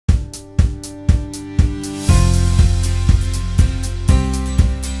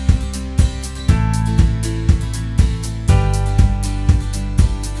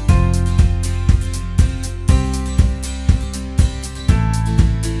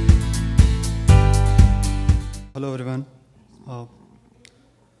Hello everyone. Uh,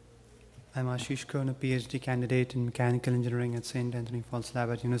 I'm Ashish Karn, a PhD candidate in mechanical engineering at St. Anthony Falls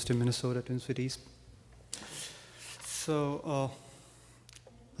Lab at University of Minnesota, Twin Cities. So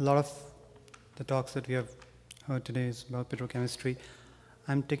a lot of the talks that we have heard today is about petrochemistry.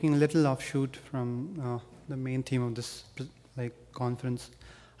 I'm taking a little offshoot from the main theme of this conference.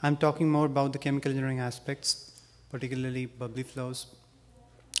 I'm talking more about the chemical engineering aspects, particularly bubbly flows.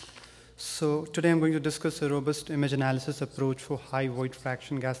 So today I'm going to discuss a robust image analysis approach for high void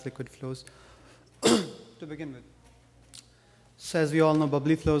fraction gas liquid flows. To begin with, so as we all know,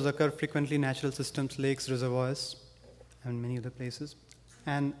 bubbly flows occur frequently in natural systems, lakes, reservoirs, and many other places.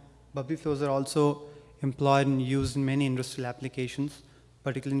 And bubbly flows are also employed and used in many industrial applications,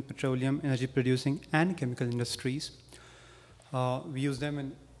 particularly in petroleum, energy producing, and chemical industries. We use them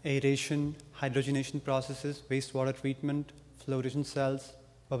in aeration, hydrogenation processes, wastewater treatment, fluoridation cells,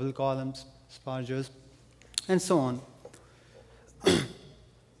 bubble columns, spargers, and so on.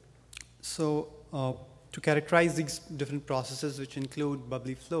 So to characterize these different processes, which include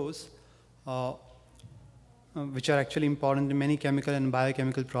bubbly flows, which are actually important in many chemical and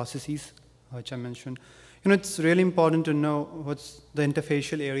biochemical processes, which I mentioned, it's really important to know what's the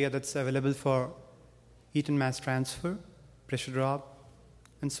interfacial area that's available for heat and mass transfer, pressure drop,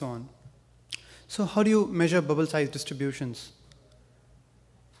 and so on. So how do you measure bubble size distributions?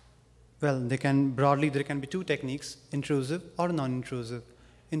 Well, there can be two techniques, intrusive or non-intrusive.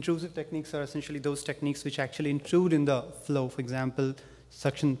 Intrusive techniques are essentially those techniques which actually intrude in the flow. For example,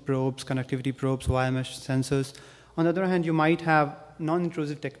 suction probes, conductivity probes, wire mesh sensors. On the other hand, you might have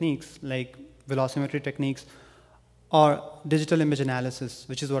non-intrusive techniques like velocimetry techniques or digital image analysis,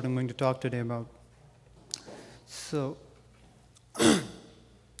 which is what I'm going to talk today about. So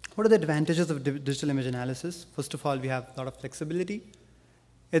what are the advantages of digital image analysis? First of all, we have a lot of flexibility.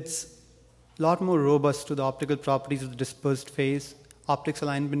 It's a lot more robust to the optical properties of the dispersed phase. Optics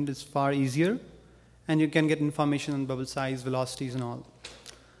alignment is far easier, and you can get information on bubble size, velocities, and all.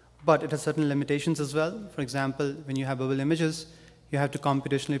 But it has certain limitations as well. For example, when you have bubble images, you have to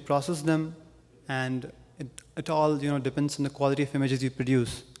computationally process them, and it all depends on the quality of images you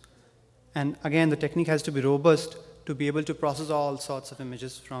produce. And again, the technique has to be robust to be able to process all sorts of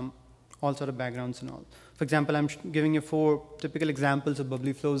images from all sort of backgrounds and all. For example, I'm giving you 4 typical examples of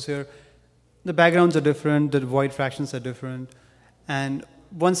bubbly flows here. The backgrounds are different, the void fractions are different, and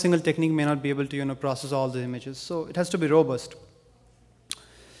one single technique may not be able to process all the images. So it has to be robust.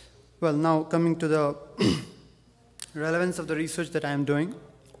 Well, now coming to the relevance of the research that I am doing.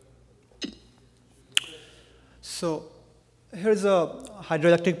 So here's a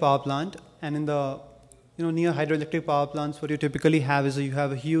hydroelectric power plant, and in the near hydroelectric power plants, what you typically have is you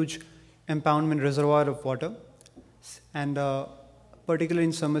have a huge impoundment reservoir of water, and particularly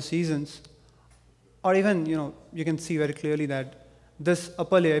in summer seasons, or even you can see very clearly that this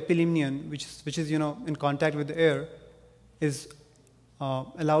upper layer, epilimnion, which is in contact with the air,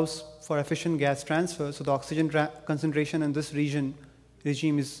 allows for efficient gas transfer. So the oxygen concentration in this regime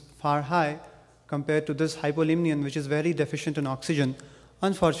is far high compared to this hypolimnion, which is very deficient in oxygen.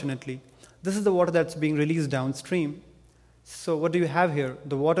 Unfortunately, this is the water that's being released downstream. So what do you have here?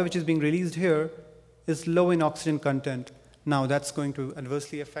 The water which is being released here is low in oxygen content. Now that's going to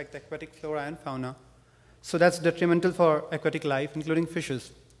adversely affect aquatic flora and fauna. So that's detrimental for aquatic life, including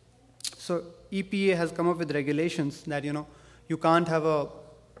fishes. So EPA has come up with regulations that you can't have a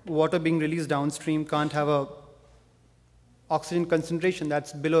water being released downstream, can't have a oxygen concentration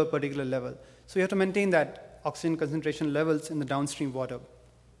that's below a particular level. So you have to maintain that oxygen concentration levels in the downstream water.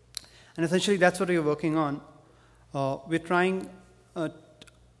 And essentially that's what we're working on. We're trying to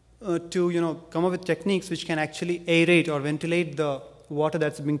come up with techniques which can actually aerate or ventilate the water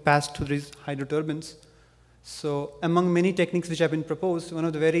that's being passed through these hydroturbines. So among many techniques which have been proposed, one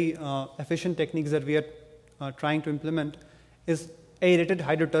of the very efficient techniques that we are trying to implement is aerated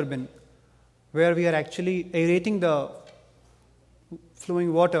hydroturbine, where we are actually aerating the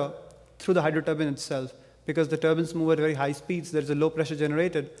flowing water through the hydroturbine itself, because the turbines move at very high speeds. There's a low pressure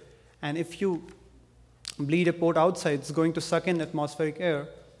generated, and if you bleed a port outside, it's going to suck in atmospheric air,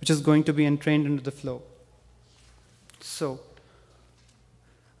 which is going to be entrained into the flow. So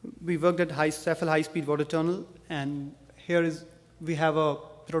we worked at Cepheid high-speed water tunnel, and we have a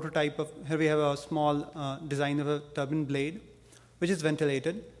prototype of, here we have a small design of a turbine blade, which is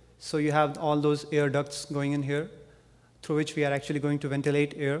ventilated. So you have all those air ducts going in here, through which we are actually going to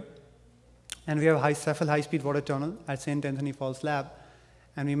ventilate air. And we have a Cepheid high-speed water tunnel at St. Anthony Falls Lab,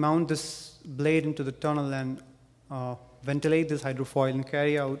 and we mount this blade into the tunnel and ventilate this hydrofoil and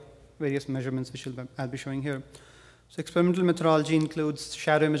carry out various measurements, which I'll be showing here. So experimental methodology includes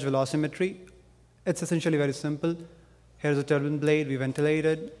shadow image velocimetry It's essentially very simple. Here's a turbine blade, we ventilate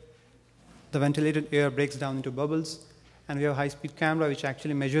it. The ventilated air breaks down into bubbles, and we have a high-speed camera which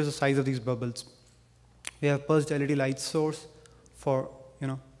actually measures the size of these bubbles. We have pulsed LED light source for,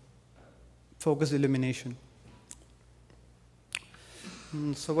 focused illumination.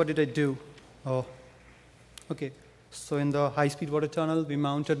 So what did I do? Oh, okay. So in the high-speed water tunnel, we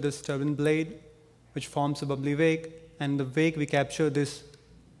mounted this turbine blade, which forms a bubbly wake, and in the wake we capture this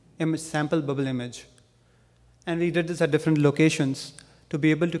sample bubble image. And we did this at different locations to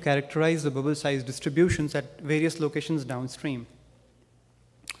be able to characterize the bubble size distributions at various locations downstream.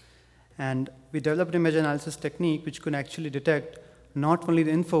 And we developed an image analysis technique which could actually detect not only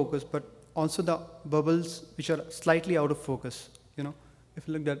the in focus, but also the bubbles which are slightly out of focus. If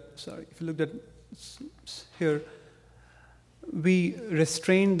you looked at here, we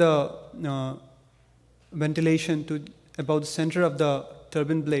restrained the ventilation to about the center of the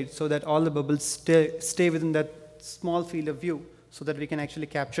turbine blade so that all the bubbles stay within that small field of view so that we can actually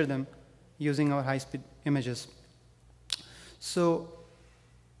capture them using our high-speed images. So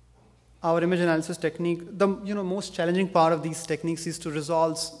our image analysis technique, the most challenging part of these techniques is to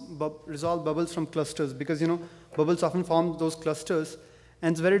resolve bubbles from clusters, because bubbles often form those clusters,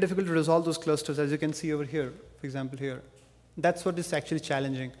 and it's very difficult to resolve those clusters, as you can see over here, for example here. That's what is actually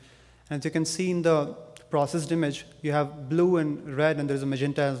challenging. And as you can see in the processed image, you have blue and red, and there's a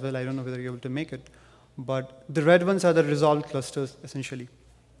magenta as well. I don't know whether you're able to make it. But the red ones are the resolved clusters, essentially.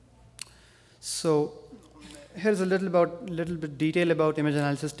 So here's a little bit detail about image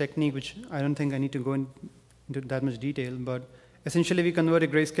analysis technique, which I don't think I need to go into that much detail. But essentially, we convert a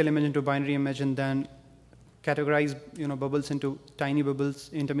grayscale image into a binary image and then categorize bubbles into tiny bubbles,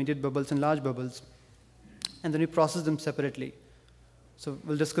 intermediate bubbles, and large bubbles. And then we process them separately. So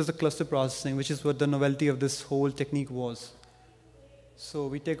we'll discuss the cluster processing, which is what the novelty of this whole technique was. So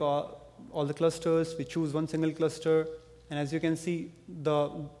we take all the clusters, we choose one single cluster, and as you can see,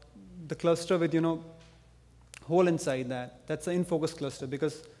 the cluster with hole inside that's an in-focus cluster,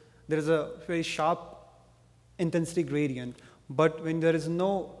 because there is a very sharp intensity gradient. But when there is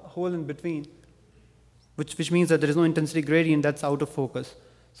no hole in between, which means that there is no intensity gradient, that's out of focus.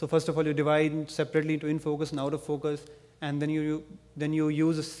 So first of all, you divide separately into in-focus and out of focus, and then you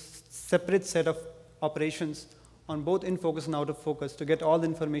use a separate set of operations on both in-focus and out of focus to get all the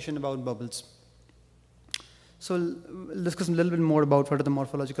information about bubbles. So we'll discuss a little bit more about what are the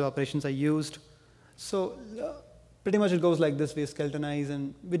morphological operations I used. So pretty much it goes like this: we skeletonize,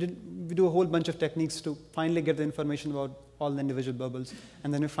 and we do a whole bunch of techniques to finally get the information about all the individual bubbles,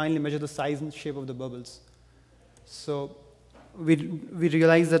 and then we finally measure the size and shape of the bubbles. So we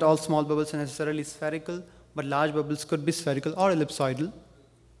realize that all small bubbles are necessarily spherical, but large bubbles could be spherical or ellipsoidal.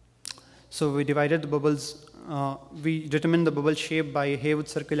 So we divided the bubbles. We determined the bubble shape by Haywood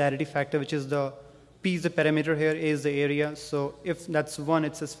circularity factor, which is the P is the parameter here, A is the area. So if that's 1,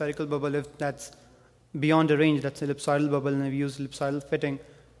 it's a spherical bubble. If that's beyond the range, that's an ellipsoidal bubble, and we use ellipsoidal fitting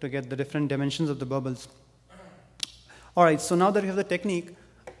to get the different dimensions of the bubbles. All right, so now that we have the technique,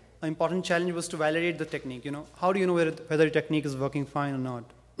 an important challenge was to validate the technique. How do you know whether a technique is working fine or not?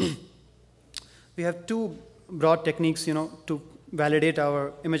 We have two broad techniques, to validate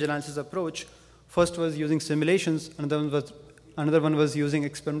our image analysis approach. First was using simulations, another one was using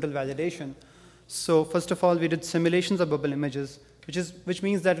experimental validation. So first of all, we did simulations of bubble images, which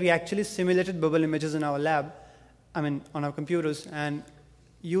means that we actually simulated bubble images in our lab, on our computers, and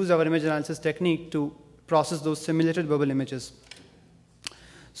use our image analysis technique to process those simulated bubble images.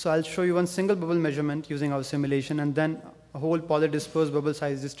 So I'll show you one single bubble measurement using our simulation, and then a whole polydispersed bubble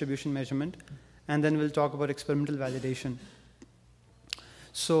size distribution measurement, and then we'll talk about experimental validation.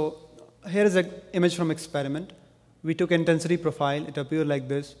 So here is an image from experiment. We took intensity profile. It appeared like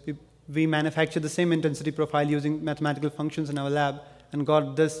this. We manufactured the same intensity profile using mathematical functions in our lab and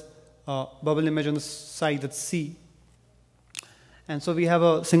got this bubble image on the side, that's C. And so we have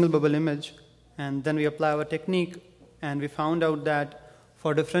a single bubble image, and then we apply our technique, and we found out that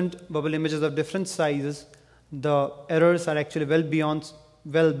for different bubble images of different sizes, the errors are actually well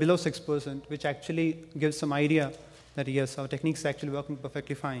below 6%, which actually gives some idea that yes, our technique is actually working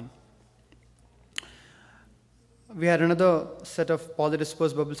perfectly fine. We had another set of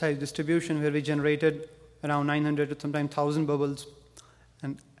polydispersed bubble size distribution where we generated around 900 to sometimes 1,000 bubbles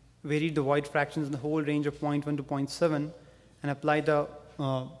and varied the void fractions in the whole range of 0.1 to 0.7 and applied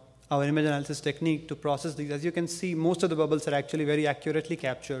our image analysis technique to process these. As you can see, most of the bubbles are actually very accurately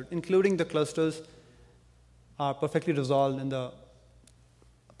captured, including the clusters are perfectly resolved in the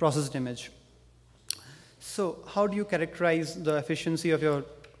processed image. So how do you characterize the efficiency of your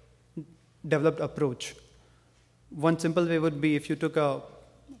developed approach? One simple way would be if you took a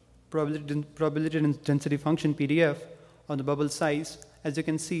probability density function PDF on the bubble size. As you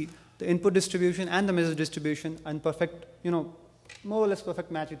can see, the input distribution and the measure distribution are in perfect, more or less perfect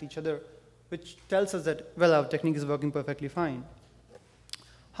match with each other, which tells us that, well, our technique is working perfectly fine.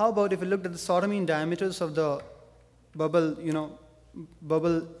 How about if we looked at the sotomy diameters of the bubble,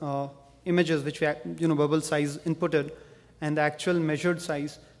 images which we, bubble size inputted, and the actual measured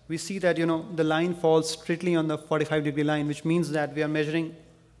size, we see that, the line falls strictly on the 45-degree line, which means that we are measuring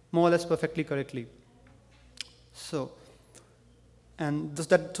more or less perfectly correctly. So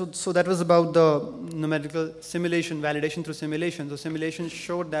that was about the numerical simulation, validation through simulation. So simulation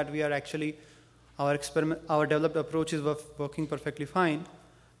showed that we are actually, our developed approach is working perfectly fine.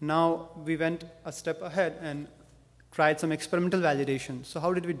 Now we went a step ahead and tried some experimental validation. So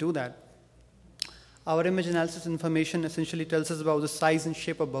how did we do that? Our image analysis information essentially tells us about the size and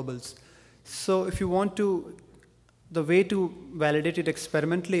shape of bubbles. So if you want to, the way to validate it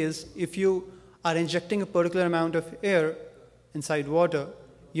experimentally is if you are injecting a particular amount of air inside water,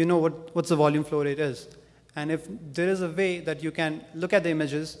 you know what the volume flow rate is. And if there is a way that you can look at the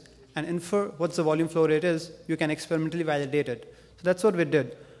images and infer what the volume flow rate is, you can experimentally validate it. So that's what we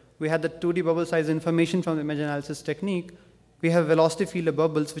did. We had the 2D bubble size information from the image analysis technique. We have velocity field of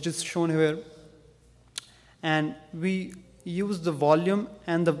bubbles, which is shown here. And we use the volume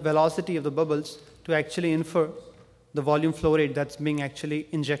and the velocity of the bubbles to actually infer the volume flow rate that's being actually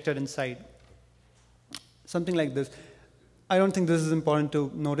injected inside. Something like this. I don't think this is important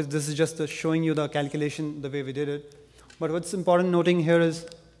to notice. This is just showing you the calculation, the way we did it. But what's important noting here is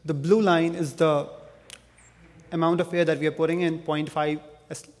the blue line is the amount of air that we are putting in, 0.5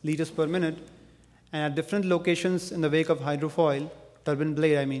 liters per minute. And at different locations in the wake of hydrofoil, turbine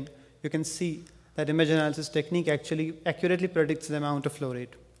blade, I mean, you can see that image analysis technique actually accurately predicts the amount of flow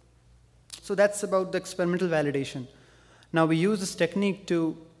rate. So that's about the experimental validation. Now we use this technique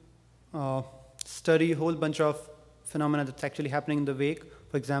to study a whole bunch of phenomena that's actually happening in the wake.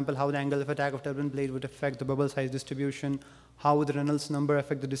 For example, how the angle of attack of turbine blade would affect the bubble size distribution, how would the Reynolds number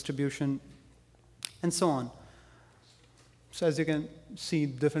affect the distribution, and so on. So as you can see,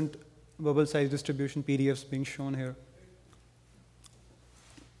 different bubble size distribution PDFs being shown here.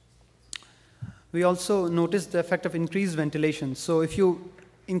 We also noticed the effect of increased ventilation. So if you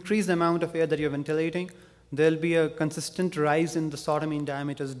increase the amount of air that you're ventilating, there'll be a consistent rise in the sotomy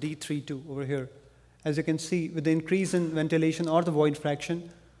diameters D32 over here. As you can see, with the increase in ventilation or the void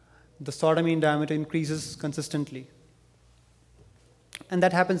fraction, the sotomy diameter increases consistently. And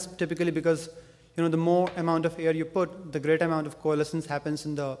that happens typically because the more amount of air you put, the greater amount of coalescence happens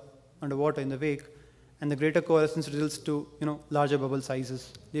in the underwater in the wake, and the greater coalescence results to larger bubble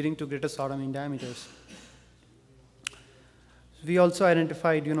sizes, leading to greater sotomy diameters. We also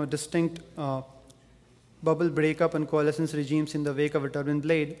identified distinct bubble breakup and coalescence regimes in the wake of a turbine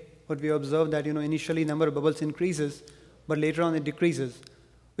blade. But we observed that initially number of bubbles increases, but later on it decreases,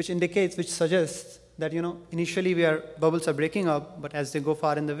 which suggests that initially bubbles are breaking up, but as they go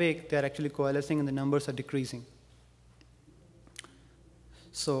far in the wake, they are actually coalescing and the numbers are decreasing.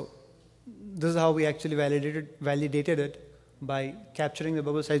 So this is how we actually validated it, by capturing the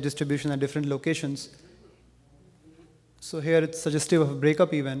bubble size distribution at different locations. So here it's suggestive of a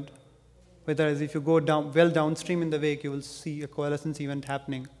breakup event, whereas if you go downstream in the wake, you will see a coalescence event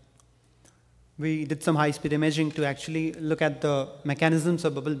happening. We did some high-speed imaging to actually look at the mechanisms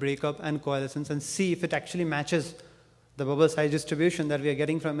of bubble breakup and coalescence and see if it actually matches the bubble size distribution that we are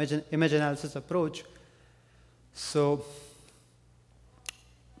getting from image analysis approach. So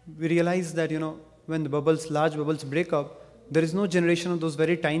we realized that when the large bubbles break up, there is no generation of those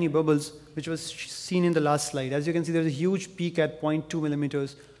very tiny bubbles which was seen in the last slide. As you can see, there is a huge peak at 0.2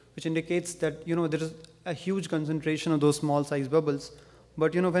 millimeters, which indicates that there is a huge concentration of those small size bubbles.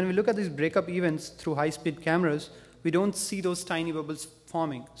 But when we look at these breakup events through high-speed cameras, we don't see those tiny bubbles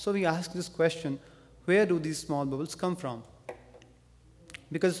forming. So we ask this question: where do these small bubbles come from?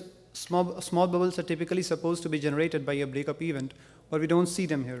 Because small bubbles are typically supposed to be generated by a breakup event, but we don't see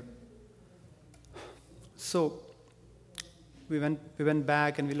them here. So we went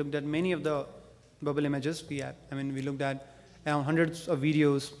back and we looked at many of the bubble images we had. We looked at around hundreds of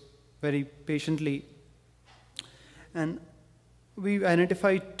videos very patiently, and we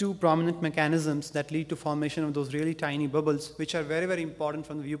identified two prominent mechanisms that lead to formation of those really tiny bubbles, which are very, very important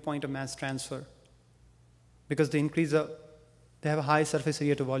from the viewpoint of mass transfer, because they have a high surface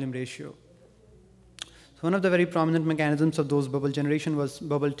area to volume ratio. So one of the very prominent mechanisms of those bubble generation was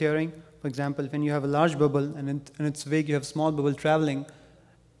bubble tearing. For example, when you have a large bubble and in its wake you have small bubble traveling,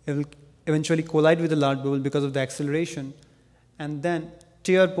 it will eventually collide with the large bubble because of the acceleration, and then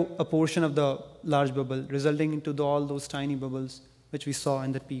tear a portion of the large bubble, resulting into all those tiny bubbles which we saw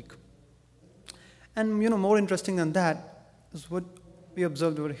in the peak. And more interesting than that is what we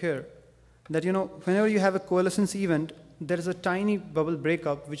observed over here, that whenever you have a coalescence event, there is a tiny bubble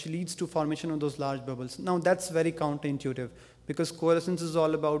breakup which leads to formation of those large bubbles. Now that's very counterintuitive, because coalescence is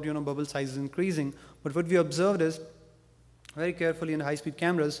all about bubble sizes increasing. But what we observed is, very carefully in high-speed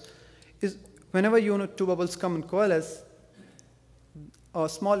cameras, is whenever two bubbles come and coalesce, a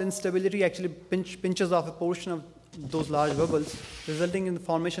small instability actually pinches off a portion of those large bubbles, resulting in the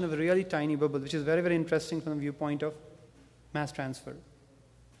formation of a really tiny bubble, which is very, very interesting from the viewpoint of mass transfer.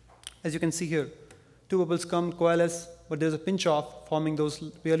 As you can see here, two bubbles come, coalesce, but there's a pinch off forming those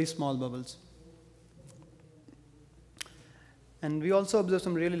really small bubbles. And we also observe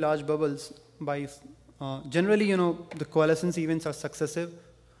some really large bubbles by, generally, the coalescence events are successive.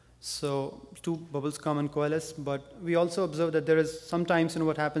 So two bubbles come and coalesce, but we also observe that there is sometimes,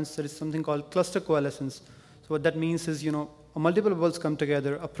 what happens, there is something called cluster coalescence. So what that means is, multiple bubbles come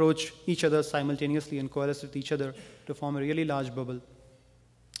together, approach each other simultaneously and coalesce with each other to form a really large bubble,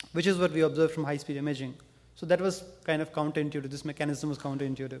 which is what we observed from high-speed imaging. So that was kind of counterintuitive. This mechanism was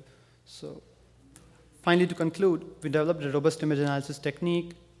counterintuitive. So finally, to conclude, we developed a robust image analysis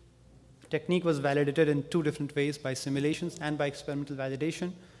technique. The technique was validated in two different ways, by simulations and by experimental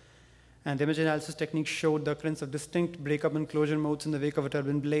validation. And the image analysis technique showed the occurrence of distinct breakup and closure modes in the wake of a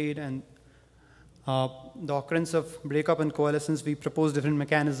turbine blade, and the occurrence of breakup and coalescence. We proposed different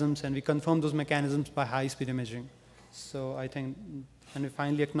mechanisms, and we confirmed those mechanisms by high-speed imaging. So I think, and we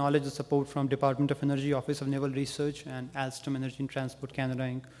finally acknowledge the support from Department of Energy, Office of Naval Research, and Alstom Energy and Transport Canada,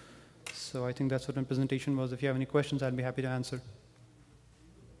 Inc. So I think that's what my presentation was. If you have any questions, I'd be happy to answer.